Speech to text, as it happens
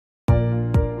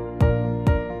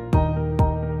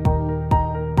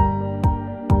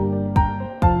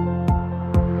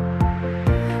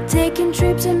taking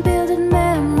trips and building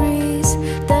memories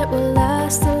that will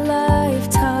last a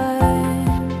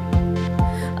lifetime.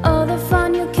 All the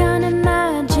fun you can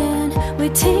imagine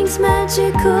with Tink's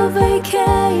magical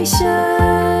vacations.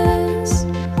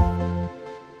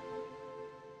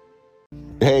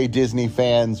 Hey Disney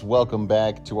fans, welcome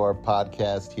back to our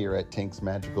podcast here at Tink's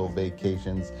Magical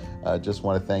Vacations. Just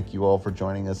want to thank you all for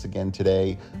joining us again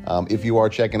today. If you are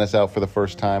checking us out for the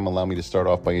first time, allow me to start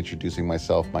off by introducing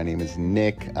myself. My name is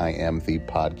Nick. I am the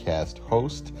podcast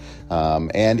host.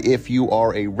 And if you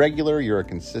are a regular, you're a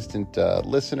consistent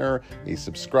listener, a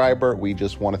subscriber, we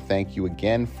just want to thank you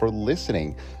again for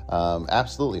listening.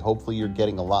 Absolutely. Hopefully you're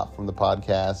getting a lot from the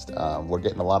podcast. We're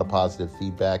getting a lot of positive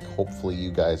feedback. Hopefully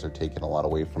you guys are taking a lot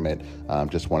away from it.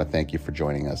 Just want to thank you for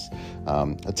joining us.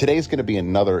 Today's going to be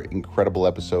another incredible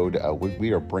episode.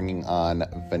 We are bringing on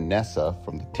Vanessa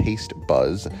from the Taste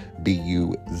Buzz,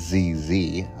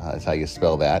 B-U-Z-Z, is how you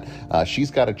spell that.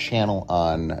 She's got a channel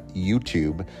on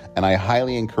YouTube, and I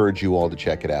highly encourage you all to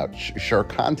check it out. Her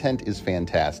content is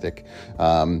fantastic.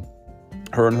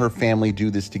 Her and her family do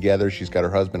this together. She's got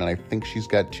her husband, and I think she's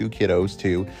got 2 kiddos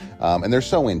too. And they're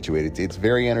so into it. It's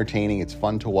very entertaining. It's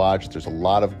fun to watch. There's a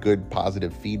lot of good,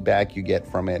 positive feedback you get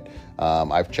from it.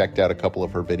 I've checked out a couple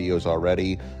of her videos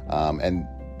already, and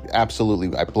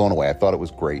absolutely, I'm blown away. I thought it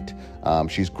was great.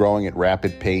 She's growing at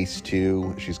rapid pace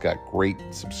too. She's got great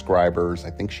subscribers.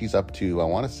 I think she's up to, I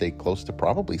want to say, close to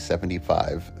probably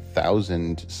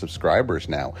 75,000 subscribers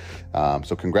now.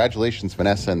 So congratulations,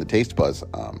 Vanessa and the Taste Buzz.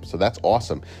 So that's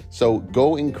awesome. So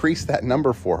go increase that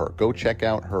number for her. Go check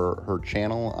out her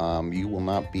channel. You will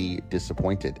not be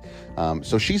disappointed.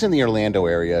 So she's in the Orlando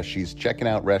area. She's checking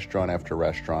out restaurant after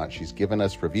restaurant. She's given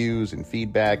us reviews and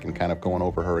feedback and kind of going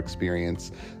over her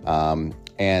experience.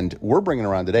 And we're bringing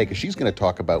her on today because she's going to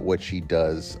talk about what she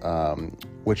does,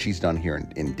 what she's done here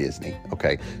in Disney.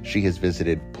 Okay. She has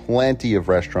visited plenty of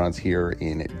restaurants here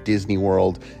in Disney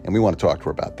World, and we want to talk to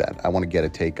her about that. I want to get a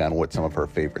take on what some of her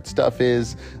favorite stuff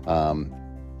is,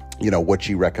 what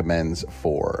she recommends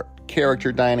for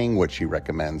character dining, what she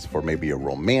recommends for maybe a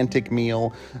romantic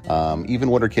meal, even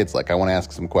what her kids like. I want to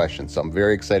ask some questions. So I'm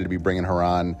very excited to be bringing her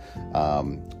on.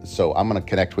 So I'm going to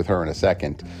connect with her in a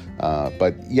second.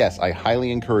 But yes, I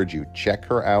highly encourage you, check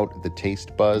her out, The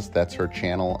Taste Buzz. That's her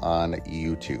channel on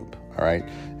YouTube. All right.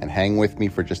 And hang with me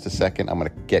for just a second. I'm going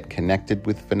to get connected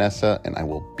with Vanessa, and I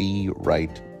will be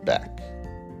right back.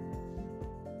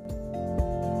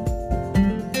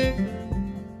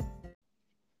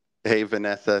 Hey,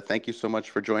 Vanessa, thank you so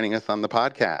much for joining us on the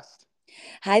podcast.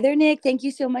 Hi there, Nick. Thank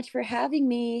you so much for having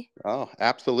me. Oh,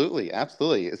 absolutely.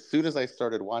 Absolutely. As soon as I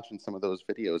started watching some of those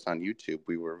videos on YouTube,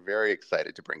 we were very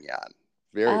excited to bring you on.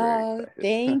 Very excited.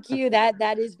 Thank you.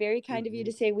 That is very kind of you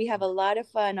to say. We have a lot of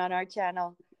fun on our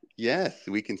channel. Yes,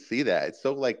 we can see that. It's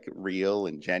so real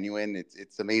and genuine.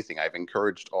 It's amazing. I've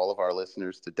encouraged all of our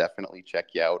listeners to definitely check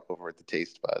you out over at the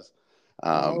Taste Buzz.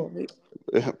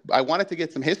 I wanted to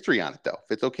get some history on it, though.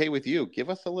 If it's okay with you, give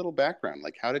us a little background.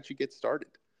 How did you get started?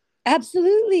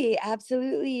 Absolutely.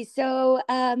 So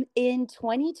in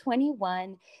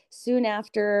 2021, soon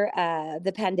after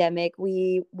the pandemic,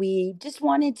 we just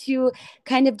wanted to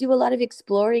kind of do a lot of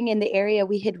exploring in the area.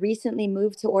 We had recently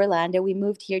moved to Orlando. We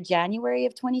moved here January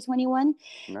of 2021.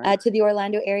 Nice. To the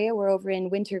Orlando area. We're over in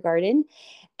Winter Garden.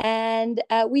 And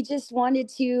we just wanted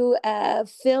to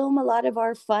film a lot of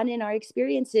our fun and our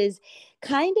experiences,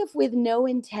 kind of with no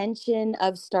intention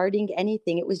of starting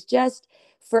anything. It was just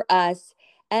for us.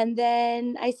 And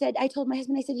then I told my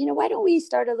husband, why don't we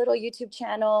start a little YouTube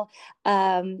channel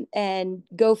and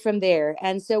go from there?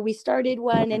 And so we started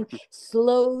one and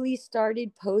slowly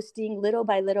started posting little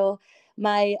by little.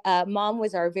 My mom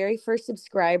was our very first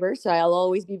subscriber, so I'll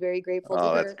always be very grateful to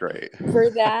her that's great. for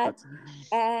that.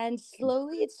 And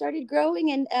slowly it started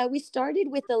growing, and we started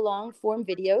with the long form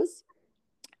videos.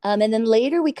 And then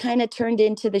later we kind of turned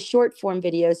into the short form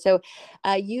videos. So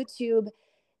YouTube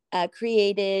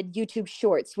created YouTube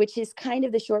Shorts, which is kind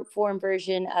of the short form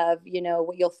version of,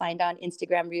 what you'll find on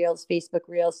Instagram Reels, Facebook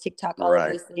Reels, TikTok, all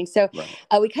of those things. So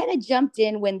we kind of jumped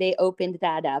in when they opened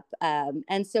that up.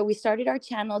 And so we started our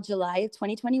channel July of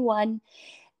 2021.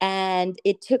 And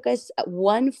it took us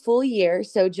 1 full year.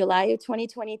 So July of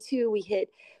 2022, we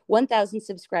hit 1,000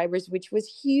 subscribers, which was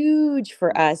huge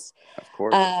for us. Of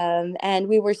course. And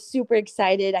we were super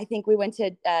excited. I think we went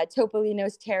to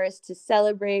Topolino's Terrace to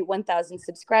celebrate 1,000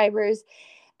 subscribers.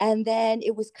 And then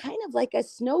it was kind of like a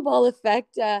snowball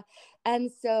effect. And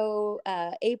so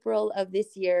April of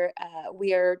this year,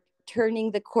 we are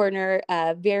turning the corner,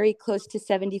 very close to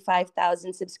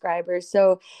 75,000 subscribers.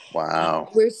 So Wow.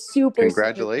 we're super, super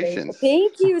grateful. Congratulations.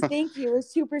 Thank you. Thank you. We're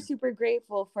super, super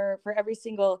grateful for every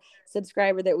single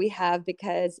subscriber that we have,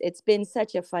 because it's been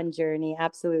such a fun journey.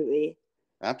 Absolutely.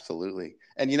 Absolutely.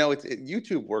 And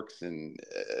YouTube works in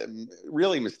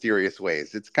really mysterious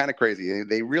ways. It's kind of crazy.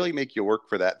 They really make you work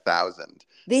for that thousand.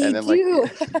 They And then like do.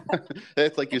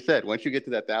 it's like you said, once you get to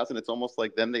that thousand, it's almost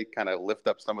like then they kind of lift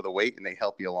up some of the weight and they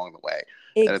help you along the way.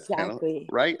 And it's kind of Exactly.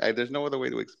 right. There's no other way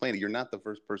to explain it. You're not the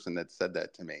first person that said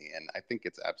that to me. And I think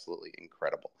it's absolutely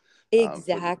incredible. So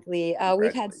Exactly.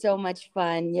 We've had so congratulations. much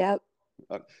fun. Yep.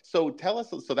 So tell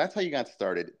us, so that's how you got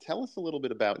started. Tell us a little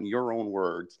bit about, in your own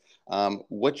words,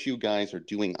 what you guys are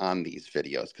doing on these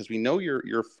videos, because we know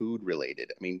you're food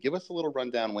related. I mean, give us a little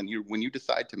rundown when you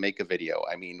decide to make a video.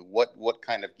 I mean, what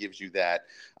kind of gives you that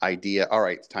idea? All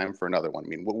right, it's time for another one. I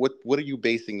mean, what are you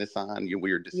basing this on?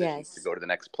 Your decisions to Yes. go to the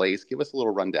next place. Give us a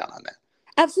little rundown on that.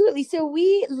 Absolutely. So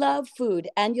we love food,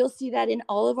 and you'll see that in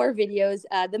all of our videos.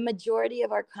 The majority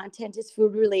of our content is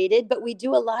food related, but we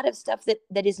do a lot of stuff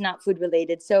that is not food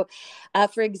related. So,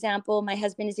 for example, my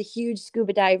husband is a huge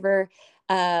scuba diver.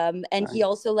 And he Nice.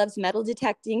 also loves metal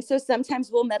detecting. So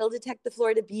sometimes we'll metal detect the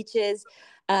Florida beaches.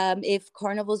 If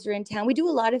carnivals are in town, we do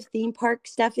a lot of theme park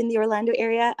stuff in the Orlando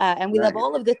area, and we love Nice.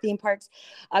 all of the theme parks.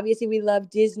 Obviously, we love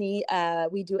Disney.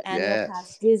 We do annual pass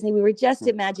Yes. Disney. We were just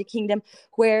at Magic Kingdom,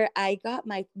 where I got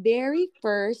my very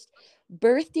first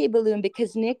birthday balloon,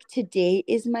 because Nick, today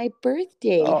is my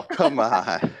birthday. Oh, come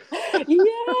on.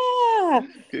 Yeah.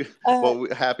 Uh, Well,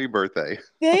 happy birthday.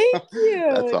 Thank That's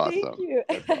you. Thank awesome. you.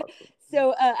 That's awesome.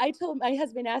 So I told my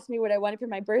husband, asked me what I wanted for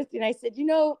my birthday, and I said,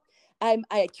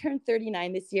 I turned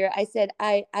 39 this year. I said,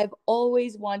 I've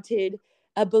always wanted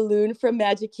a balloon from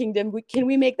Magic Kingdom. Can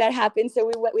we make that happen?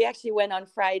 So we actually went on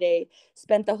Friday,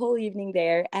 spent the whole evening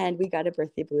there, and we got a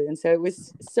birthday balloon. So it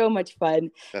was so much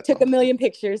fun. That's Took a awesome. million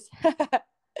pictures. That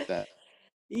that's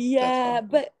Yeah, awesome.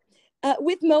 but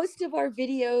with most of our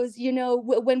videos,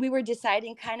 when we were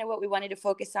deciding kind of what we wanted to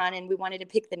focus on, and we wanted to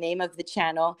pick the name of the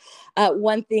channel,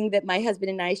 one thing that my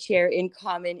husband and I share in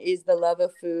common is the love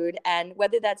of food. And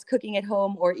whether that's cooking at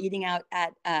home or eating out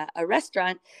at a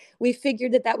restaurant, we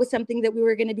figured that that was something that we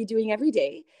were going to be doing every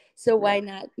day. So why Right.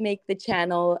 not make the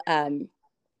channel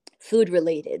food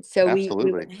related? So we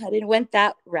Absolutely. went ahead and went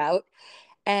that route.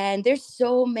 And there's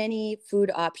so many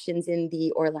food options in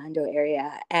the Orlando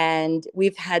area. And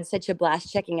we've had such a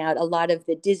blast checking out a lot of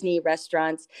the Disney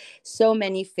restaurants, so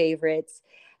many favorites.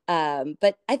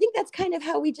 But I think that's kind of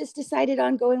how we just decided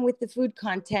on going with the food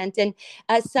content. And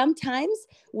sometimes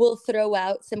we'll throw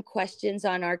out some questions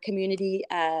on our community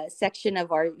section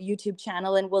of our YouTube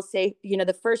channel. And we'll say,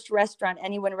 the first restaurant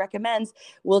anyone recommends,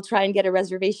 we'll try and get a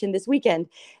reservation this weekend.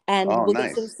 And Oh, we'll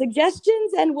get some nice.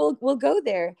 suggestions, and we'll go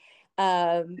there.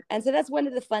 And so that's one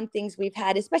of the fun things we've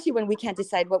had, especially when we can't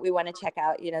decide what we want to check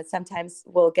out. Sometimes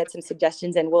we'll get some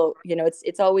suggestions, and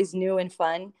it's always new and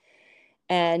fun,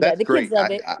 and That's the kids great.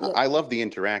 love it. I love the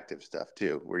interactive stuff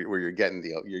too, where you're getting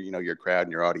your crowd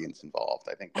and your audience involved.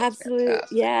 I think that's Absolutely.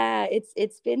 fantastic. Yeah,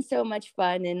 it's been so much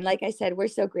fun. And like I said, we're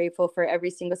so grateful for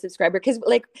every single subscriber, because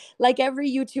like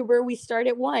every YouTuber, we start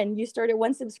at one. You start at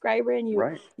one subscriber, and you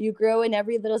Right. you grow, and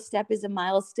every little step is a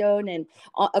milestone. And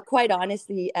quite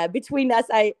honestly, between us,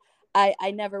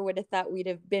 I never would have thought we'd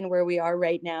have been where we are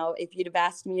right now if you'd have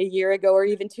asked me a year ago or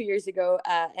even 2 years ago.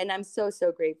 And I'm so,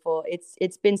 so grateful.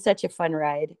 It's been such a fun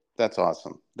ride. That's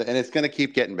awesome. And it's going to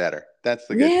keep getting better. That's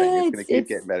the good thing. Yeah, It's going it's to keep it's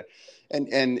getting better.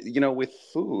 And with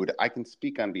food, I can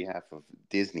speak on behalf of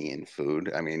Disney and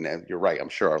food. I mean, you're right. I'm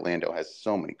sure Orlando has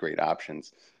so many great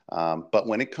options. But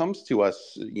when it comes to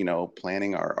us,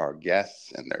 planning our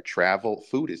guests and their travel,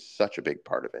 food is such a big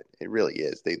part of it. It really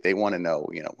is. They want to know,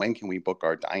 when can we book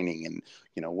our dining, and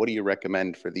what do you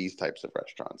recommend for these types of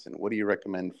restaurants, and what do you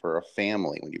recommend for a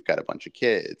family when you've got a bunch of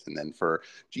kids, and then for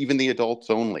even the adults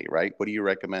only, right? What do you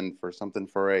recommend for something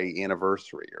for a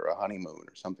anniversary or a honeymoon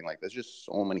or something like that? There's just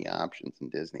so many options in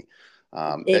Disney,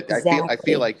 that I feel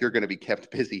exactly. like you're going to be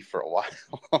kept busy for a while.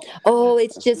 Oh,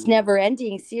 it's just never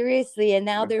ending, seriously. And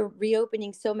now they're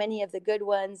reopening so many of the good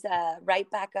ones right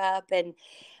back up. And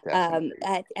Definitely.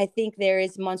 I think there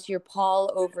is Monsieur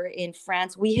Paul over in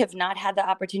France. We have not had the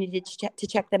opportunity to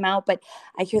check them out, but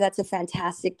I hear that's a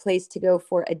fantastic place to go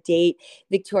for a date.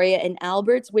 Victoria and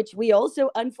Albert's, which we also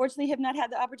unfortunately have not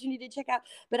had the opportunity to check out.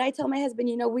 But I tell my husband,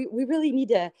 we really need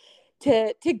to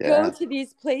go Yeah. to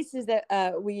these places that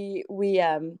we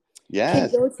can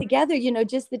Yes. go together,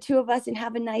 just the two of us, and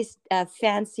have a nice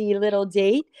fancy little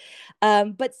date.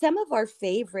 But some of our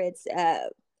favorites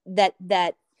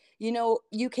that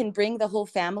you can bring the whole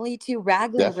family to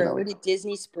Raglan Definitely. Road at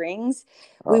Disney Springs.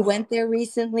 We Oh, went there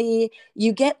recently.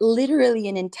 You get literally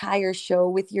an entire show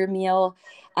with your meal.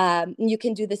 You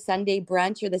can do the Sunday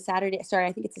brunch or the Saturday, sorry,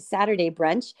 I think it's a Saturday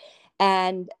brunch.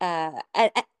 And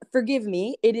forgive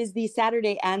me, it is the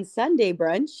Saturday and Sunday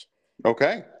brunch.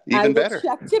 okay. I Even will better.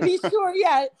 check to be sure.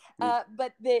 Yeah.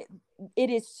 But it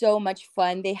is so much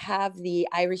fun. They have the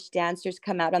Irish dancers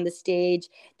come out on the stage.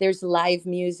 There's live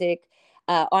music.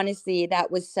 Honestly, that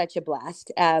was such a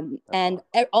blast. And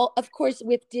of course,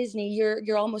 with Disney,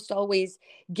 you're almost always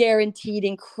guaranteed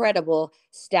incredible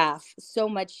staff. So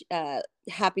much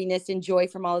happiness and joy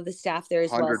from all of the staff there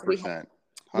as well. So 100%.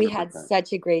 we had 100%.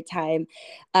 such a great time.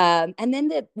 And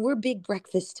then we're big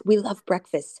breakfast. We love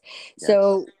breakfast. Yes.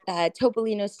 So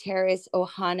Topolino's Terrace,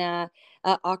 Ohana,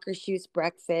 Akershus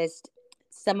breakfast,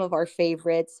 some of our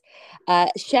favorites.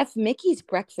 Chef Mickey's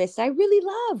breakfast, I really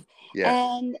love. Yes.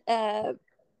 And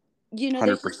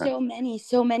there's just 100%.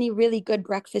 so many really good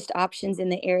breakfast options in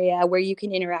the area where you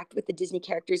can interact with the Disney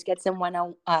characters, get some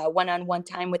one-on-one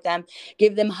time with them,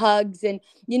 give them hugs. And,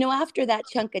 after that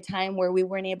chunk of time where we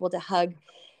weren't able to hug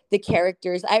the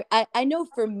characters, I know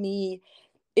for me,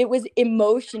 it was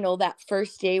emotional that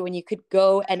first day when you could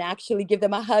go and actually give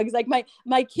them a hug. Like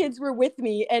my kids were with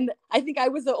me, and I think I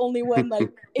was the only one like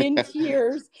in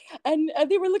tears, and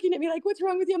they were looking at me like, "What's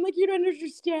wrong with you?" I'm like, "You don't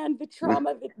understand the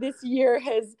trauma that this year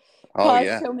has Oh, caused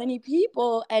yeah. so many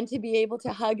people, and to be able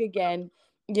to hug again,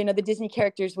 the Disney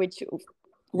characters, which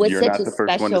was You're such not a the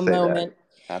first one to special say that. moment.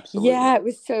 Absolutely. Yeah, it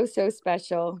was so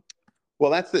special.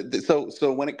 Well, that's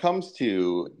so when it comes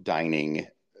to dining,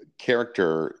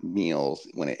 character meals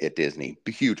at Disney,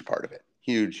 a huge part of it.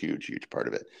 Huge part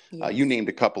of it. You Yes. named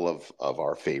a couple of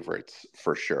our favorites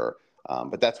for sure.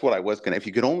 But that's what I was gonna. If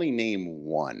you could only name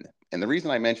one, and the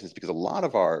reason I mention this is because a lot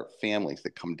of our families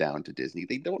that come down to Disney,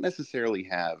 they don't necessarily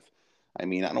have. I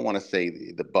mean, I don't want to say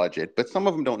the budget, but some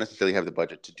of them don't necessarily have the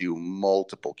budget to do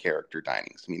multiple character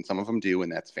dinings. I mean, some of them do,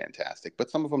 and that's fantastic.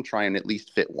 But some of them try and at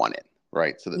least fit one in,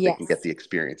 right? So that they can get Yes. the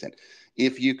experience in.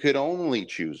 If you could only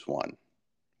choose one,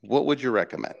 what would you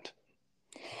recommend?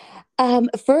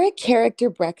 For a character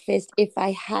breakfast, if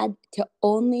I had to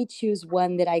only choose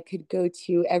one that I could go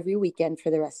to every weekend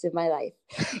for the rest of my life,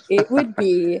 it would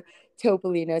be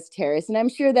Topolino's Terrace. And I'm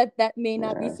sure that may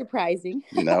not be Yeah. surprising.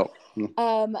 No.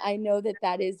 I know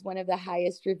that is one of the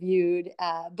highest reviewed,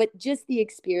 but just the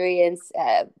experience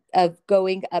of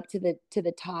going up to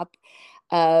the top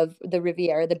of the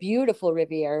Riviera, the beautiful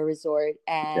Riviera Resort,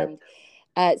 Yep.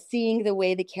 and seeing the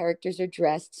way the characters are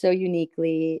dressed so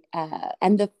uniquely,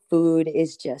 and the food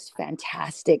is just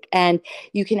fantastic. And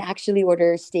you can actually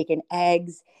order steak and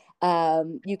eggs.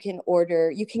 You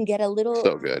can get a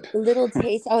So good. little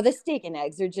taste. Oh, the steak and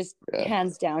eggs are just Yeah.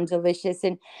 hands down delicious.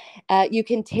 And you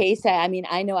can taste. I mean,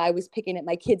 I know I was picking at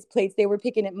my kids' plates; they were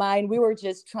picking at mine. We were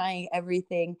just trying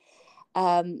everything.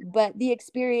 But the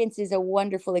experience is a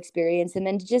wonderful experience. And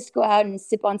then to just go out and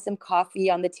sip on some coffee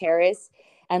on the terrace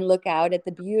and look out at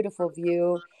the beautiful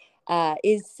view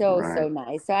is so Right.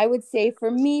 nice. So I would say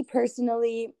for me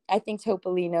personally, I think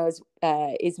Topolino's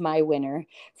is my winner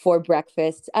for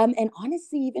breakfast. And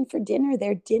honestly, even for dinner,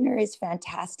 their dinner is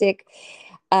fantastic.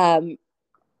 Um,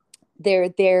 their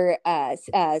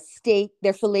steak,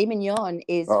 their filet mignon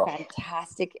is Oh,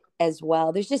 fantastic as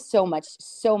well. There's just so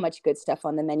much good stuff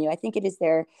on the menu. I think it is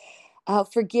their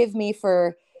forgive me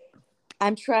for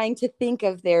I'm trying to think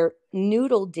of their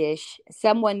noodle dish.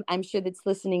 Someone I'm sure that's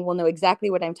listening will know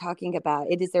exactly what I'm talking about.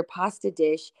 It is their pasta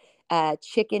dish,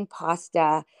 chicken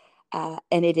pasta,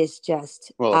 and it is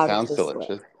just well, it out of sounds this world.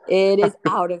 delicious. It is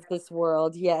out of this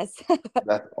world. Yes.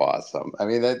 That's awesome. I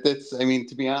mean, that's. I mean,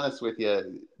 to be honest with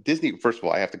you, Disney. First of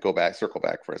all, I have to circle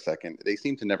back for a second. They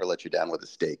seem to never let you down with a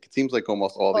steak. It seems like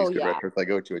almost all Oh these good yeah. restaurants I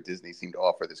go to at Disney seem to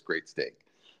offer this great steak.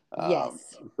 Um,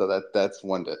 Yes. so that's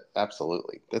one to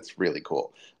absolutely. That's really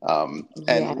cool.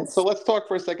 And so Yes. let's talk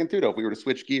for a second too, though. If we were to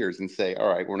switch gears and say, all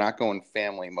right, we're not going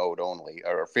family mode only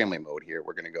or family mode here.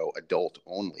 We're going to go adult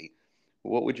only.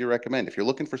 What would you recommend if you're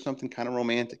looking for something kind of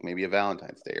romantic, maybe a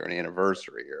Valentine's Day or an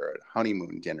anniversary or a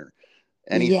honeymoon dinner?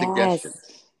 Any Yes.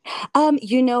 suggestions?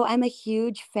 I'm a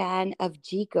huge fan of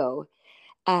Jico.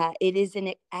 It is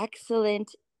an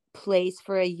excellent place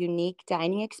for a unique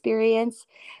dining experience.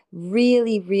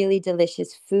 Really, really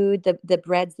delicious food. The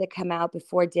breads that come out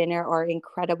before dinner are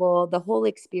incredible. The whole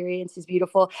experience is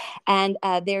beautiful, and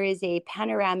there is a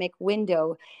panoramic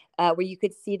window where you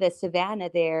could see the savannah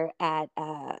there at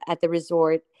the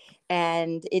resort,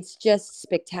 and it's just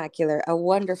spectacular. A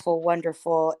wonderful,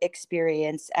 wonderful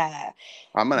experience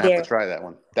I'm gonna have to there. try that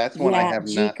one. That's one I Yeah, have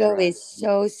not Jico tried. is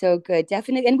so, so good.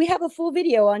 Definitely. And we have a full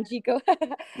video on Jico Of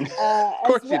as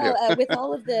course you do. well, with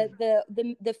all of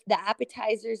the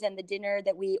appetizers and the dinner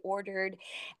that we ordered.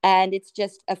 And it's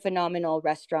just a phenomenal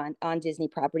restaurant on Disney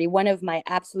property. One of my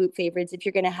absolute favorites. If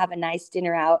you're going to have a nice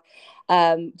dinner out,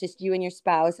 just you and your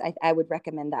spouse, I would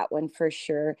recommend that one for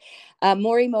sure.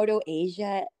 Morimoto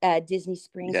Asia, Disney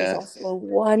Springs is also Yes, a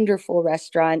wonderful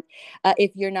restaurant.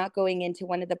 If you're not going into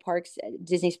one of the parks,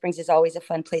 Disney Springs is always a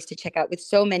fun place to check out with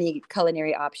so many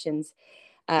culinary options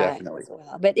definitely. as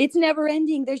well. But it's never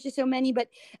ending. There's just so many. But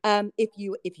if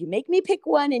you make me pick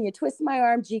one and you twist my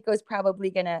arm, Jico's probably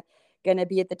gonna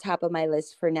be at the top of my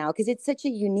list for now because it's such a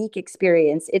unique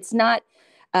experience. It's not.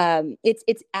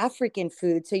 It's African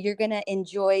food, so you're gonna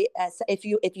enjoy. If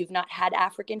you've not had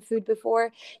African food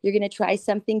before, you're gonna try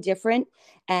something different.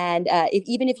 And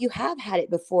even if you have had it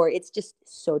before, it's just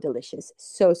so delicious,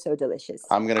 so so delicious.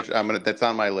 I'm gonna. That's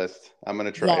on my list. I'm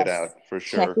gonna try it Yes, out for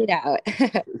check sure. it out.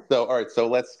 So, all right. So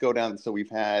let's go down. So we've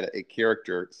had a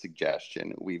character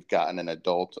suggestion. We've gotten an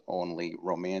adult-only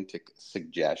romantic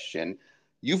suggestion.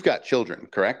 You've got children,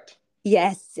 correct?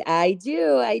 Yes, I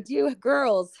do. I do.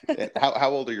 Girls, How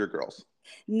old are your girls?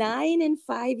 9 and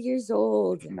 5 years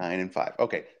old. 9 and 5.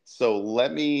 Okay. So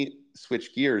let me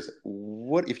switch gears.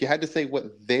 What if you had to say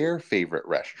what their favorite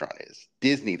restaurant is?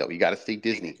 Disney, though. You got to say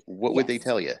Disney. What would they Yes.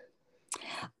 tell you?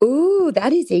 Ooh,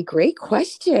 that is a great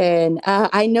question.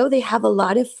 I know they have a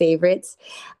lot of favorites,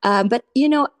 but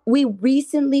we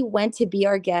recently went to be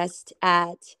our guest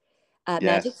at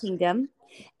Magic Yes. Kingdom,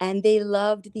 and they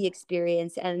loved the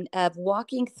experience and of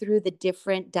walking through the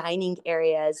different dining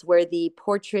areas where the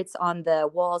portraits on the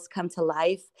walls come to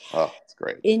life. Oh, it's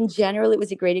great. In general, it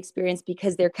was a great experience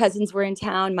because their cousins were in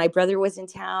town. My brother was in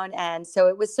town. And so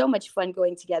it was so much fun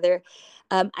going together.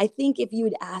 I think if you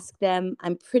would ask them,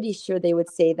 I'm pretty sure they would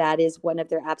say that is one of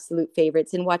their absolute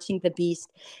favorites. And watching the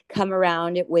beast come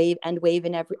around at wave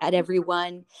at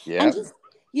everyone. And Yeah. just,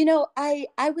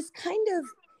 I was kind of,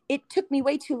 it took me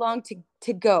way too long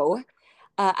to go.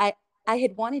 I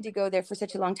had wanted to go there for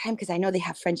such a long time because I know they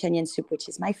have French onion soup, which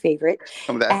is my favorite.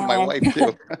 That's my And wife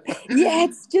too. yeah,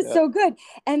 it's just Yeah. so good.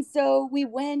 And so we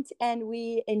went and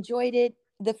we enjoyed it.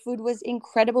 The food was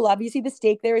incredible. Obviously, the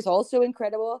steak there is also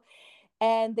incredible.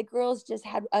 And the girls just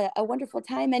had a wonderful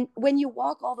time. And when you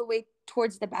walk all the way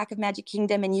towards the back of Magic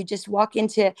Kingdom and you just walk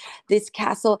into this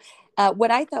castle,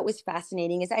 what I thought was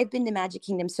fascinating is I've been to Magic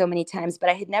Kingdom so many times, but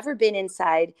I had never been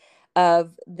inside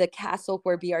of the castle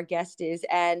where Be Our Guest is.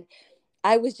 And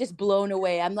I was just blown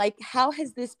away. I'm like, how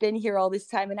has this been here all this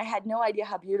time? And I had no idea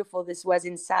how beautiful this was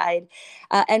inside.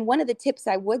 And one of the tips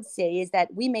I would say is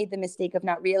that we made the mistake of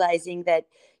not realizing that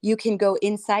you can go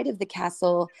inside of the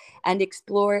castle and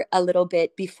explore a little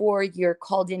bit before you're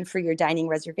called in for your dining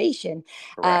reservation.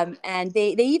 Correct. And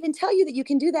they even tell you that you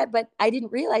can do that, but I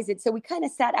didn't realize it. So we kind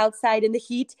of sat outside in the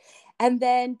heat. And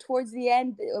then towards the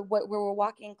end, where we're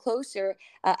walking closer,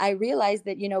 I realized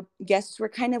that guests were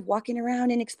kind of walking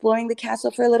around and exploring the castle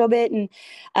for a little bit, and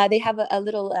they have a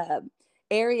little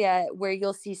area where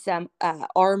you'll see some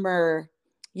armor.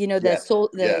 The Yes.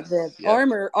 soul, the Yes.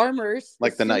 Yes. armors, the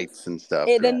Like the suits, knights and stuff.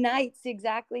 the Yeah. knights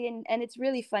exactly, and it's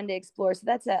really fun to explore. So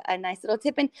that's a nice little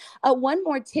tip. And one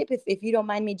more tip, if you don't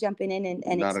mind me jumping in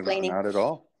and explaining. Not at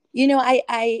all.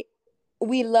 I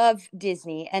we love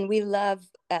Disney and we love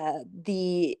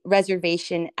the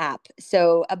reservation app.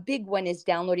 So a big one is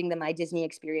downloading the My Disney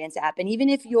Experience app. And even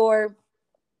if your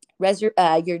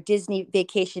Disney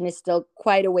vacation is still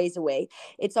quite a ways away,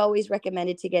 it's always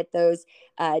recommended to get those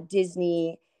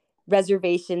Disney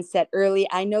reservations set early.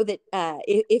 I know that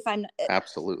if I'm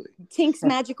Absolutely. Tink's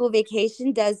Magical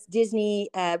Vacation does Disney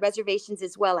reservations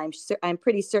as well. I'm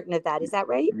pretty certain of that. Is that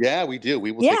right? Yeah, we do.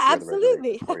 We will Yeah, take care of the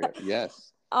reservation absolutely. for you.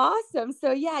 Yes. Awesome.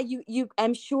 So yeah, you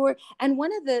I'm sure. And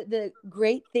one of the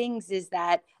great things is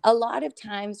that a lot of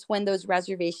times when those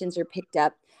reservations are picked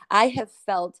up, I have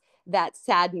felt that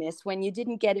sadness when you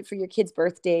didn't get it for your kid's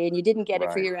birthday and you didn't get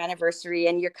it for Right. your anniversary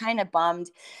and you're kind of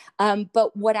bummed.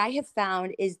 But what I have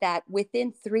found is that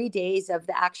within 3 days of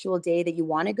the actual day that you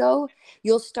want to go,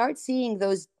 you'll start seeing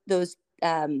those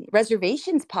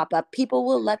reservations pop up. People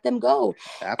will let them go.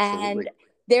 Absolutely. And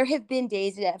there have been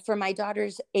days for my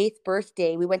daughter's 8th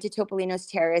birthday. We went to Topolino's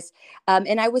Terrace,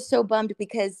 and I was so bummed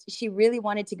because she really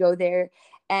wanted to go there.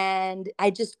 and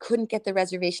I just couldn't get the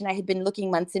reservation. I had been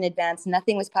looking months in advance.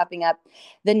 Nothing was popping up.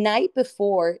 The night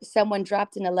before, someone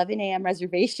dropped an 11 a.m.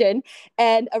 reservation,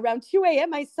 and around 2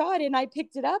 a.m. I saw it and I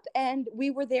picked it up, and we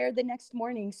were there the next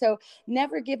morning. So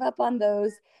never give up on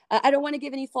those. I don't want to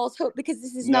give any false hope, because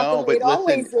this is not the No, way but it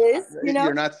always listen, is, you know?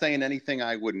 you're not saying anything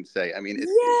I wouldn't say. I mean,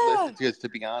 Yeah. listen, just to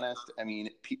be honest, I mean,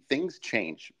 things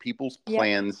change. People's Yep.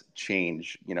 plans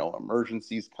change. You know,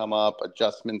 emergencies come up,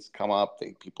 adjustments come up.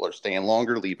 People are staying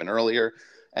longer, leaving earlier.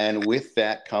 And with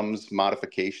that comes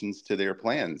modifications to their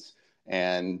plans.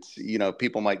 And, you know,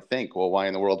 people might think, well, why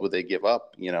in the world would they give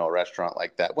up, you know, a restaurant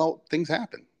like that? Well, things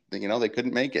happen. You know, they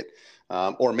couldn't make it.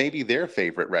 Or maybe their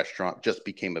favorite restaurant just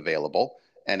became available.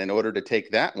 And in order to take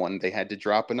that one, they had to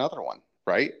drop another one,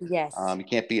 right? Yes. You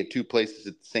can't be at two places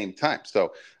at the same time.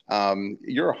 So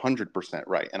you're 100%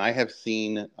 right. And I have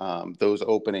seen those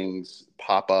openings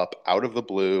pop up out of the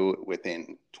blue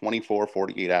within 24,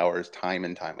 48 hours, time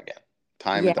and time again.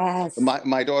 Time and time. Yes.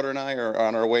 My daughter and I are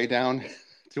on our way down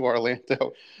to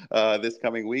Orlando this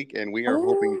coming week, and we are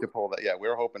hoping Oh. to pull that. Yeah,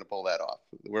 we're hoping to pull that off.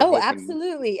 We're Oh, hoping.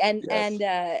 absolutely. And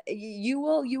Yes.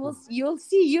 you'll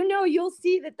see, you'll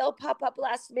see that they'll pop up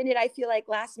last minute. I feel like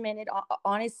last minute,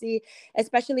 honestly,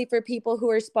 especially for people who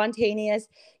are spontaneous,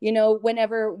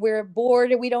 whenever we're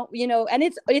bored, we don't, and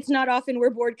it's not often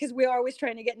we're bored, because we're always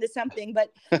trying to get into something. But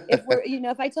if we're,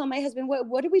 if I tell my husband,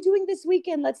 what are we doing this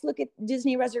weekend? Let's look at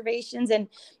Disney reservations, and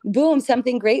boom,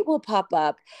 something great will pop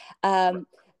up.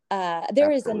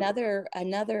 There is Absolutely.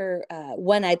 another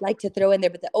one I'd like to throw in there,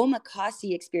 but the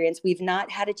omakase experience we've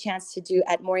not had a chance to do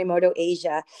at Morimoto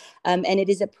Asia, and it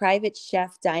is a private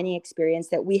chef dining experience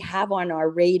that we have on our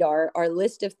radar, our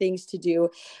list of things to do.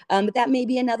 But that may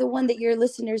be another one that your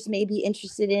listeners may be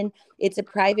interested in. It's a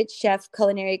private chef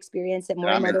culinary experience at And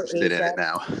I'm Morimoto interested in Asia. it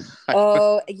now.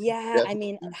 Oh, yeah. Yes. I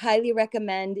mean, highly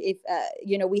recommend. If,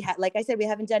 we had, like I said, we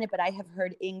haven't done it, but I have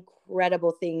heard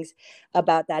incredible things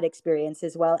about that experience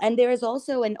as well. And there is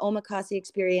also an omakase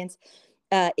experience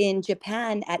in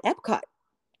Japan at Epcot,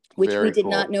 which we Very did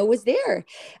not cool. know was there.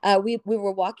 We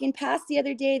were walking past the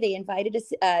other day. They invited us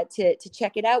to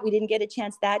check it out. We didn't get a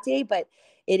chance that day, but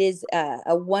it is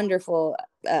a wonderful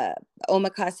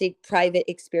omakase private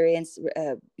experience.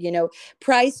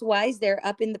 Price wise, they're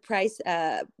up in the price.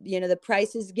 The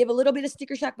prices give a little bit of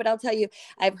sticker shock, but I'll tell you,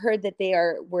 I've heard that they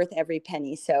are worth every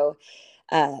penny. So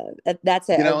that's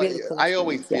a really cool I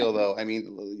always experience. Yeah. feel though, I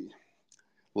mean,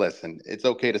 listen, it's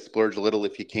okay to splurge a little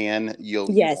if you can. You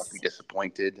won't be Yes,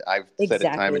 disappointed. I've said it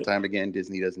time and exactly. time again.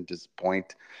 Disney doesn't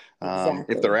disappoint.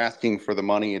 If they're Exactly. asking for the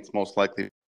money, it's most likely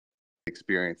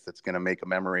experience that's going to make a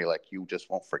memory like you just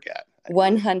won't forget. I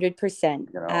mean, 100%.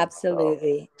 so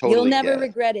Absolutely. You'll totally never get it.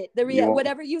 regret it. You won't.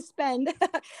 Whatever you spend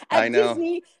I at know.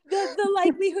 Disney, the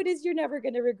likelihood is you're never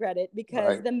going to regret it, because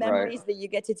Right. the Right. memories that you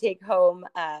get to take home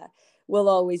will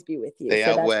always be with you. They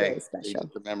So that's outweigh really special.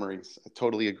 the memories. I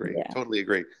totally agree. Yeah. Totally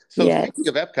agree. So speaking Yes.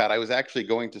 of Epcot, I was actually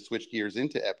going to switch gears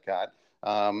into Epcot,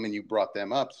 and you brought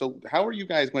them up. So how are you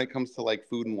guys when it comes to like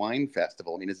food and wine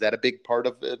festival? I mean, is that a big part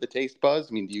of the taste buzz?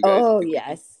 I mean, do you guys Oh,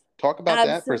 yes. talk about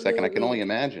that for a second? I can only Absolutely.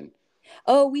 imagine.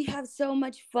 Oh, we have so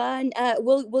much fun.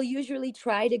 We'll usually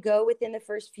try to go within the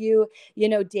first few,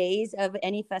 days of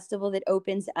any festival that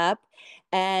opens up,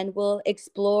 and we'll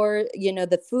explore,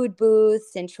 the food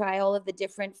booths and try all of the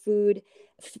different food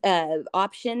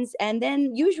options. And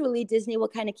then usually Disney will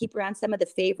kind of keep around some of the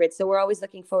favorites. So we're always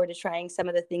looking forward to trying some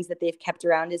of the things that they've kept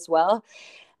around as well.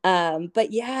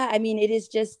 But yeah, I mean, it is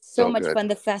just so So much good. fun.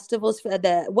 The festivals, for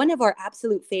the one of our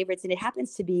absolute favorites, and it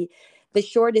happens to be the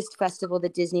shortest festival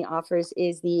that Disney offers,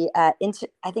 is the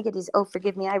I think it is. Oh,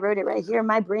 forgive me, I wrote it right here.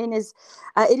 My brain is.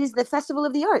 It is the Festival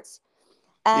of the Arts,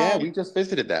 Yeah, and we just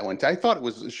visited that one. I thought it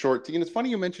was short. And it's funny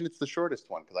you mentioned it's the shortest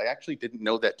one because I actually didn't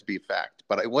know that to be a fact.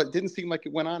 But it didn't seem like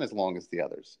it went on as long as the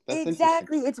others. That's interesting.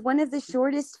 exactly, it's one of the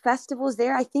shortest festivals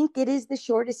there. I think it is the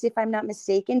shortest, if I'm not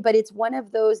mistaken, but it's one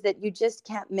of those that you just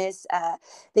can't miss.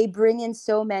 They bring in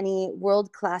so many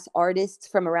world-class artists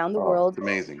from around the Oh, it's world,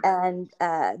 amazing.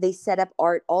 and they set up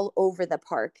art all over the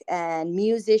park, and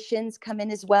musicians come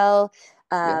in as well.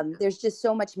 Yeah. There's just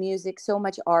so much music, so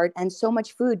much art, and so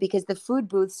much food, because the food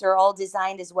booths are all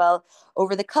designed as well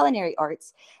over the culinary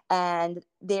arts, and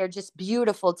they're just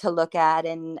beautiful to look at.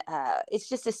 And it's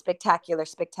just a spectacular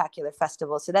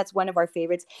festival. So that's one of our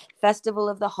favorites. Festival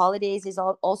of the Holidays is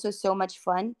also so much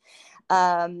fun.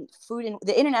 Food and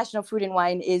the International Food and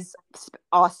Wine is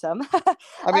awesome. I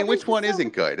mean, There's which one just so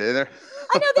isn't good?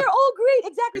 I know, they're all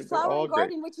great. Exactly. They're Flower all and great.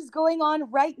 Garden, which is going on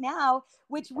right now,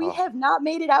 which we Oh, have not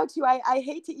made it out to. I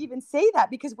hate to even say that,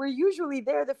 because we're usually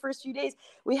there the first few days.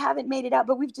 We haven't made it out,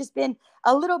 but we've just been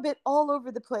a little bit all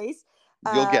over the place.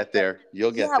 You'll get there.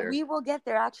 You'll get Yeah, there. we will get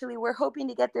there. Actually, we're hoping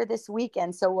to get there this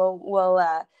weekend, so we'll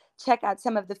check out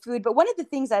some of the food. But one of the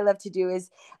things I love to do is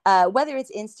whether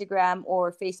it's Instagram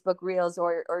or Facebook Reels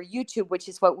or YouTube, which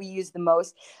is what we use the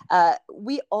most.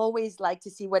 We always like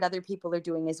to see what other people are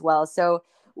doing as well. So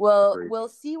Great. we'll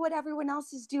see what everyone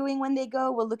else is doing when they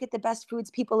go. We'll look at the best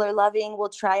foods people are loving. We'll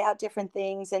try out different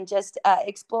things and just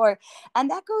explore. And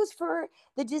that goes for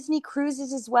the Disney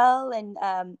cruises as well. And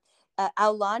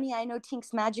Aulani, I know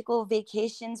Tink's Magical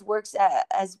Vacations works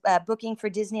as booking for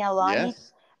Disney Aulani.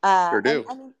 Yes, sure And do.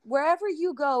 I mean, wherever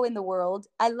you go in the world,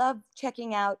 I love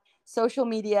checking out social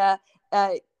media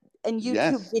uh, and YouTube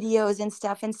Yes. videos and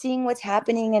stuff and seeing what's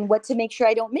happening and what to make sure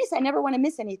I don't miss. I never want to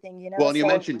miss anything, you know? Well, and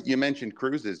So, you mentioned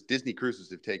cruises. Disney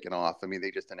cruises have taken off. I mean, they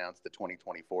just announced the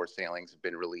 2024 sailings have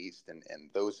been released, and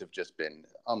those have just been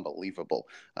unbelievable.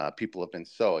 People have been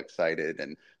so excited.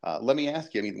 And let me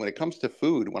ask you, I mean, when it comes to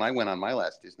food, when I went on my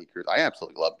last Disney cruise, I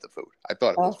absolutely loved the food. I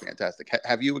thought it was oh, fantastic.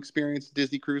 Have you experienced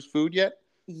Disney cruise food yet?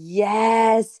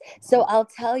 yes. So I'll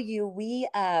tell you, we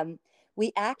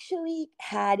actually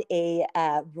had a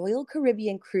Royal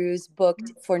Caribbean cruise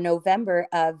booked for November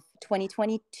of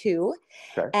 2022,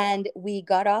 Okay. and we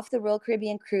got off the Royal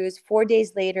Caribbean cruise 4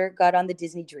 days later, got on the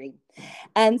Disney Dream.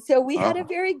 And so we had a Oh,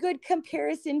 very good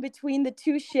comparison between the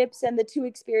two ships and the two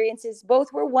experiences.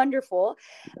 Both were wonderful,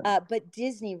 but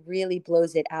Disney really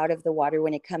blows it out of the water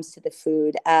when it comes to the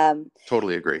food.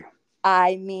 totally agree.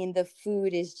 I mean, the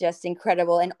food is just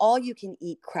incredible, and all you can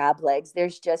eat crab legs.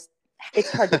 There's just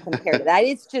it's hard to compare to that.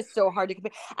 It's just so hard to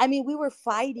compare. I mean, we were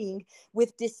fighting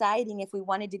with deciding if we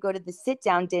wanted to go to the sit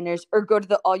down dinners or go to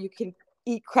the all you can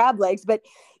eat crab legs. But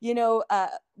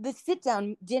the sit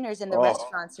down dinners in the Oh,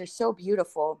 restaurants are so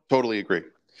beautiful totally agree.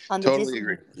 on the Totally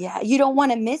agree. Disney. Yeah, you don't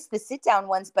want to miss the sit down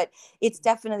ones, but it's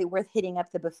definitely worth hitting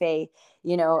up the buffet.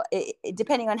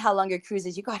 Depending on how long your cruise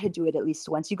is, you got to do it at least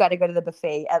once. You got to go to the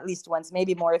buffet at least once,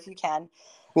 maybe more if you can.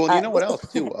 Well, and you know what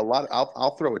else too? Uh, A lot.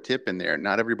 I'll throw a tip in there.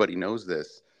 Not everybody knows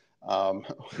this. Um,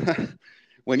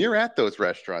 when you're at those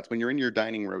restaurants, when you're in your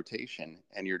dining rotation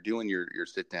and you're doing your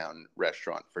sit down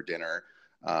restaurant for dinner,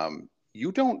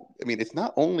 you don't. I mean, it's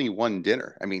not only one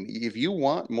dinner. I mean, if you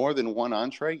want more than one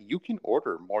entree, you can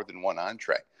order more than one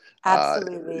entree.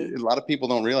 Absolutely. A lot of people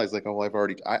don't realize, like, oh,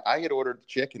 well, I had ordered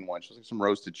chicken once, just like some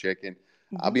roasted chicken.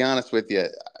 I'll Hmm. be honest with you.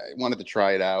 I wanted to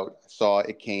try it out. Saw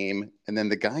it came, and then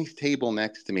the guy's table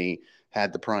next to me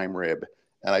had the prime rib,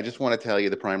 and I just want to tell you,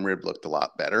 the prime rib looked a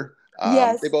lot better. They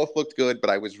Yes. both looked good, but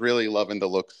I was really loving the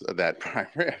looks of that prime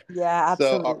rib. Yeah,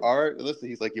 So absolutely. listen,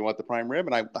 he's like, "You want the prime rib?"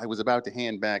 And I was about to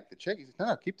hand back the chicken. He said,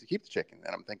 "No, keep the chicken."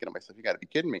 And I'm thinking to myself, "You got to be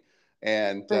kidding me!"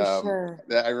 And For sure.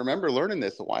 I remember learning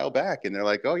this a while back, and they're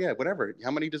like, "Oh yeah, whatever.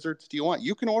 How many desserts do you want?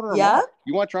 You can order them Yep. all.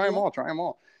 You want to try them Yep. all? Try them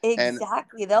all." And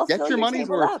Exactly. They'll get fill your your money's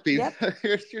table worth, up. Steve. Yep.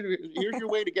 Here's your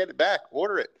way to get it back.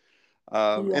 Order it.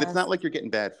 And it's Yes. not like you're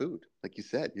getting bad food, like you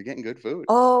said. You're getting good food.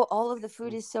 Oh, all of the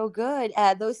food is so good.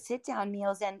 Those sit down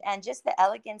meals and just the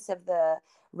elegance of the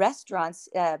restaurants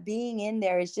being in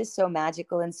there is just so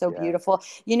magical and so Yeah. beautiful.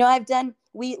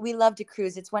 We love to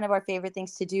cruise. It's one of our favorite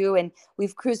things to do, and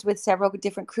we've cruised with several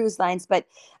different cruise lines. But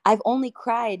I've only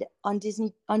cried on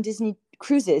Disney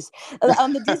cruises.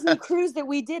 On the Disney cruise that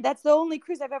we did, that's the only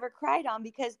cruise I've ever cried on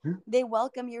because they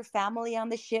welcome your family on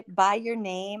the ship by your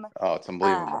name. Oh, it's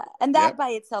unbelievable. And that Yep. by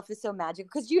itself is so magical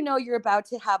because you know you're about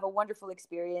to have a wonderful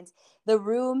experience. The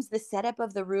rooms, the setup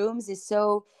of the rooms is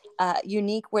so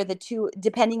unique. Where the two,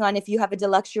 depending on if you have a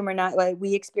deluxe room or not, like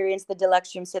we experienced the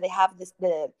deluxe room, so they have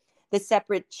the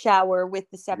separate shower with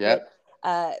the separate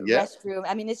Yep. Yep. restroom.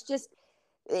 I mean, it's just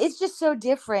so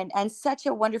different and such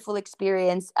a wonderful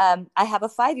experience. I have a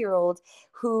 5-year-old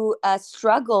who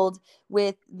struggled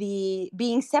with the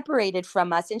being separated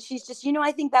from us, and she's just,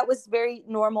 I think that was very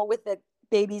normal with the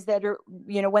babies that are,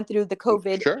 went through the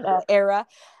COVID Sure. era,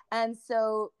 and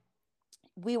so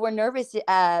we were nervous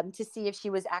to see if she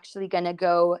was actually going to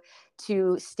go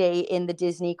to stay in the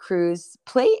Disney cruise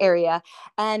play area.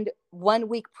 And 1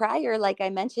 week prior, like I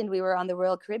mentioned, we were on the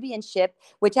Royal Caribbean ship,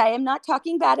 which I am not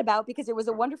talking bad about because it was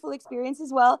a wonderful experience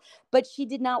as well. But she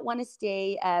did not want to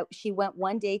stay. She went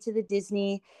one day to the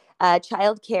Disney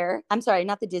child care. I'm sorry,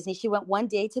 not the Disney. She went one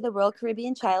day to the Royal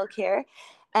Caribbean child care.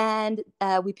 And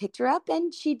we picked her up,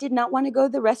 and she did not want to go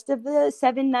the rest of the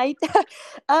 7 night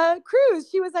cruise.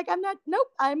 She was like, nope,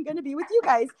 I'm going to be with you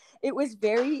guys. It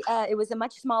was a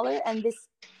much smaller, and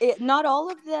not all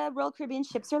of the Royal Caribbean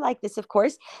ships are like this, of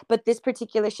course, but this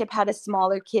particular ship had a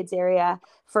smaller kids area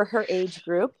for her age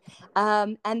group.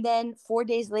 And then 4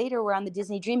 days later, we're on the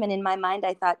Disney Dream. And in my mind,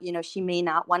 I thought, she may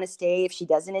not want to stay. If she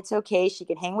doesn't, it's okay. She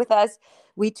can hang with us.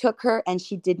 We took her, and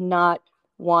she did not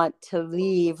want to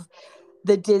leave.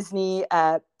 the Disney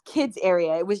kids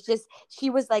area. It was just, she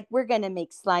was like, we're gonna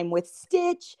make slime with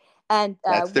Stitch and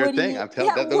That's their thing. Woody. I'm telling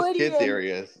Yeah, that those Woody kids and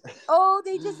areas. oh,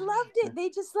 they just loved it. They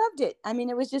just loved it. I mean,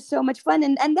 it was just so much fun,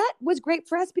 and that was great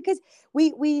for us because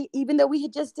we even though we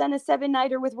had just done a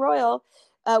 7-nighter with Royal,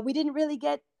 we didn't really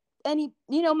get any.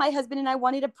 You know, my husband and I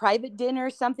wanted a private dinner,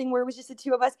 something where it was just the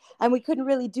two of us, and we couldn't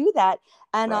really do that.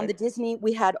 And on Right. the Disney,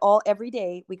 we had all every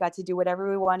day. We got to do whatever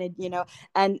we wanted, you know,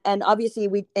 and obviously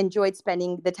we enjoyed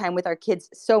spending the time with our kids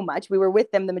so much. We were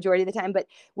with them the majority of the time, but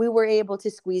we were able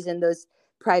to squeeze in those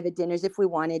private dinners if we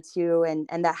wanted to, and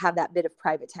that have that bit of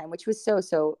private time, which was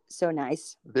so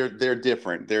nice. They're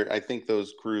different. I think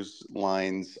those cruise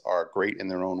lines are great in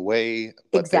their own way,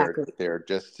 but Exactly. they're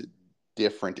just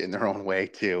different in their own way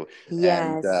too.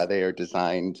 And Yes. they are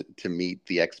designed to meet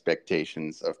the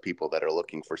expectations of people that are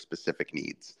looking for specific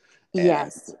needs. And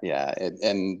Yes. yeah,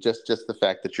 and just the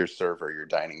fact that your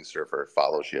dining server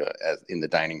follows you as in the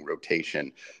dining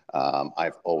rotation.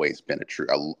 I've always been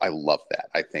I love that.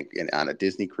 I think on a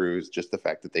Disney cruise, just the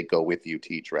fact that they go with you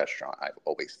to each restaurant, I've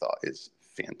always thought is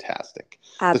fantastic.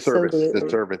 The Absolutely.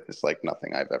 service is like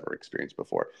nothing I've ever experienced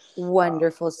before.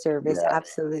 Wonderful service. Yeah,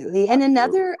 Absolutely. And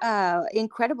absolutely. another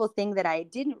incredible thing that I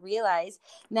didn't realize,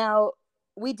 now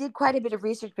we did quite a bit of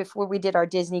research before we did our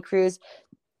Disney cruise.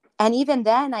 And even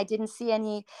then I didn't see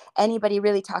anybody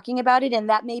really talking about it. And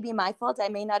that may be my fault. I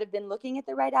may not have been looking at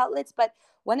the right outlets. But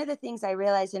one of the things I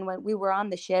realized, and when we were on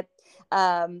the ship,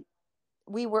 um,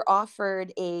 we were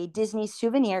offered a Disney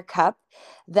souvenir cup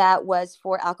that was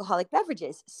for alcoholic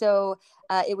beverages. So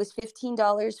it was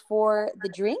 $15 for the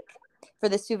drink, for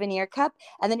the souvenir cup.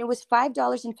 And then it was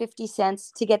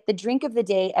 $5.50 to get the drink of the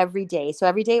day every day. So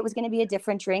every day it was going to be a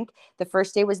different drink. The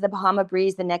first day was the Bahama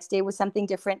Breeze. The next day was something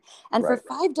different. And for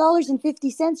Right.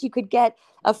 $5.50, you could get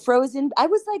a frozen. I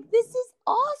was like, this is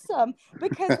awesome.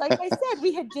 Because, like I said,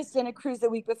 we had just done a cruise the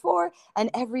week before, and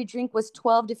every drink was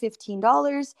 $12 to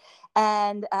 $15.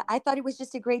 And I thought it was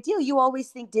just a great deal. You always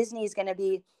think Disney is going to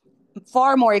be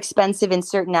far more expensive in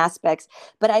certain aspects,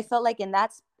 but I felt like in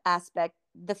that aspect,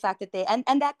 the fact that they and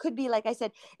that could be, like I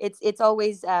said, it's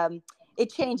always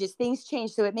it changes, things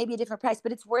change, so it may be a different price,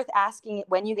 but it's worth asking it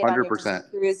when you get on your Disney 100%.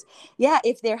 cruise. Yeah,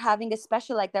 if they're having a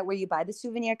special like that where you buy the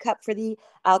souvenir cup for the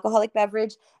alcoholic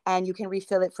beverage and you can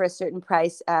refill it for a certain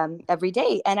price every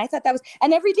day. And I thought that was,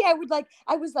 and every day I was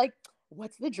like,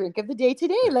 what's the drink of the day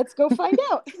today? Let's go find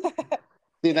out.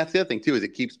 See, that's the other thing too, is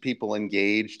it keeps people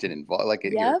engaged and involved. Like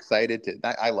you're Yep. excited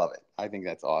I love it. I think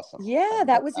that's awesome. I Yeah, think that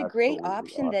that's was a great absolutely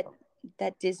option that awesome.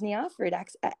 Disney offered.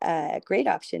 A great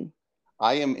option.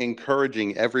 I am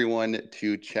encouraging everyone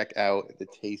to check out the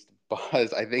Taste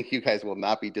Buzz. I think you guys will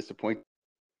not be disappointed.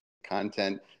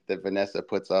 Content that Vanessa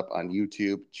puts up on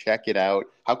YouTube. Check it out.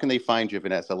 How can they find you,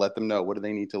 Vanessa? Let them know. What do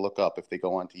they need to look up if they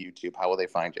go onto YouTube? How will they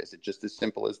find you? Is it just as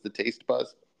simple as the Taste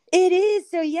Buzz? It is.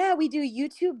 So yeah, we do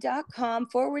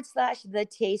youtube.com/the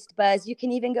taste buzz. You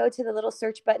can even go to the little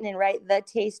search button and write the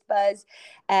taste buzz.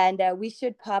 And we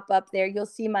should pop up there. You'll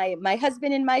see my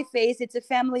husband and my face. It's a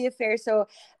family affair. So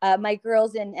my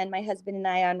girls and my husband and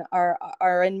I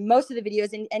are in most of the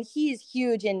videos, and he is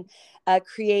huge in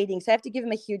creating. So I have to give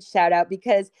him a huge shout out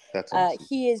because That's awesome.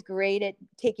 he is great at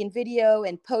taking video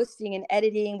and posting and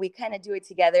editing. We kind of do it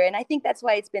together. And I think that's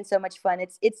why it's been so much fun.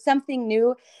 It's something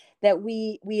new that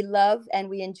we love and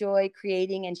we enjoy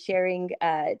creating and sharing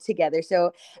together.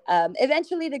 So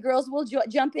eventually the girls will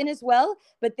jump in as well,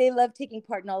 but they love taking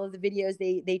part in all of the videos.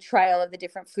 They try all of the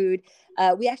different food.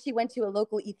 We actually went to a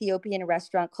local Ethiopian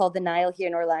restaurant called the Nile here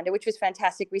in Orlando, which was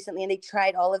fantastic recently, and they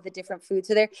tried all of the different food.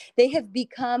 So they have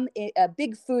become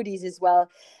big foodies as well.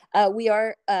 We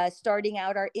are starting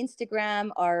out our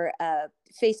Instagram, our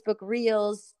Facebook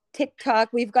Reels,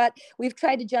 TikTok. We've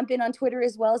tried to jump in on Twitter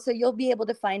as well. So you'll be able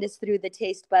to find us through the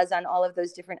Taste Buzz on all of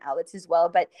those different outlets as well.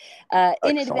 But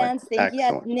in Excellent. advance, thank you,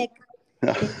 Excellent. Nick.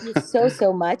 Thank you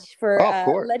so much for Oh, of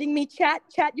course. letting me chat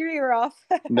your ear off.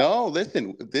 No,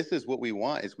 listen, this is what we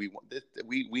want is we want this,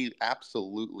 we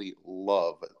absolutely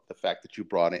love the fact that you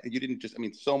brought in. You didn't just, I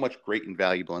mean, so much great and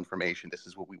valuable information. This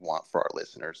is what we want for our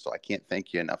listeners. So I can't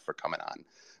thank you enough for coming on.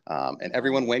 And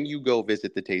everyone, when you go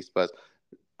visit the Taste Buzz,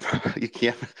 you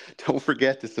can't, don't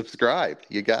forget to subscribe.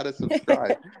 You got to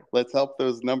subscribe. Let's help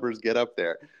those numbers get up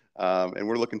there. And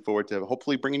we're looking forward to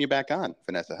hopefully bringing you back on.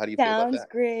 Vanessa, how do you feel about Sounds that?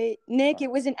 great. Nick,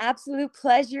 it was an absolute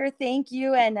pleasure. Thank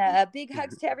you. And big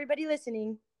hugs to everybody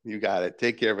listening. You got it.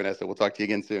 Take care, Vanessa. We'll talk to you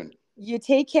again soon. You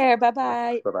take care.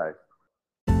 Bye-bye. Bye-bye.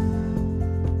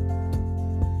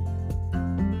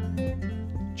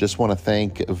 Just want to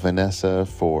thank Vanessa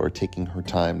for taking her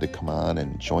time to come on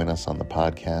and join us on the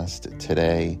podcast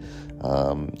today.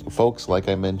 Folks, like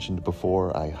I mentioned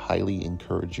before, I highly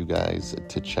encourage you guys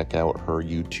to check out her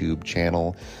YouTube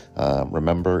channel.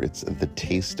 Remember, it's The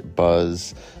Taste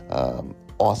Buzz.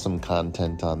 Awesome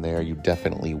content on there. You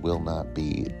definitely will not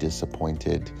be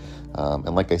disappointed.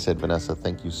 And like I said, Vanessa,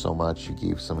 thank you so much. You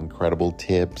gave some incredible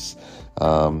tips.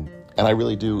 And I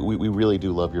really do, we really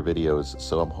do love your videos.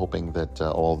 So I'm hoping that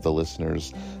all of the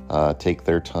listeners take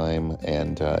their time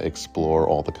and explore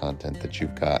all the content that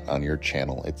you've got on your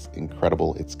channel. It's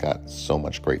incredible. It's got so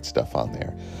much great stuff on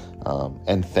there.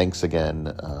 And thanks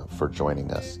again for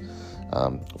joining us.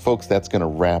 Folks, that's going to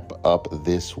wrap up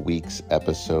this week's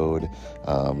episode.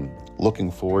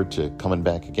 Looking forward to coming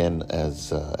back again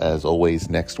as always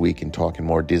next week and talking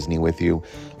more Disney with you.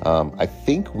 I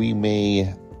think we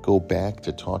may go back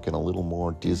to talking a little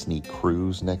more Disney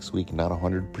cruise next week. Not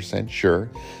 100%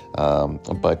 sure,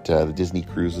 but the Disney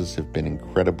cruises have been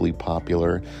incredibly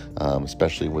popular,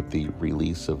 especially with the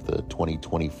release of the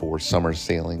 2024 summer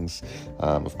sailings.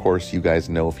 Of course, you guys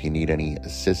know if you need any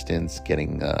assistance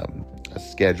getting a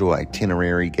schedule,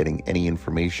 itinerary, getting any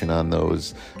information on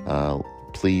those,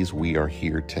 please, we are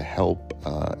here to help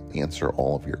answer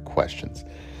all of your questions.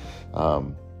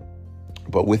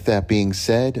 But with that being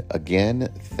said, again,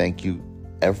 thank you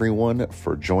everyone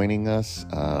for joining us.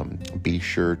 Be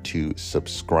sure to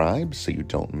subscribe so you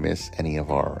don't miss any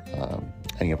of our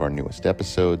newest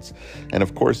episodes. And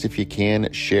of course, if you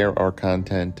can, share our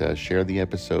content, share the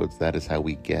episodes. That is how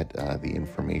we get the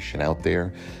information out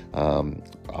there.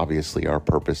 Obviously, our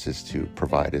purpose is to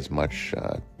provide as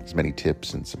many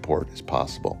tips and support as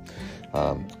possible.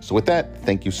 So with that,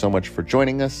 thank you so much for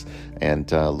joining us,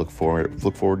 and look forward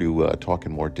to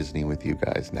talking more Disney with you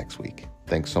guys next week.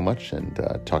 Thanks so much, and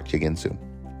talk to you again soon.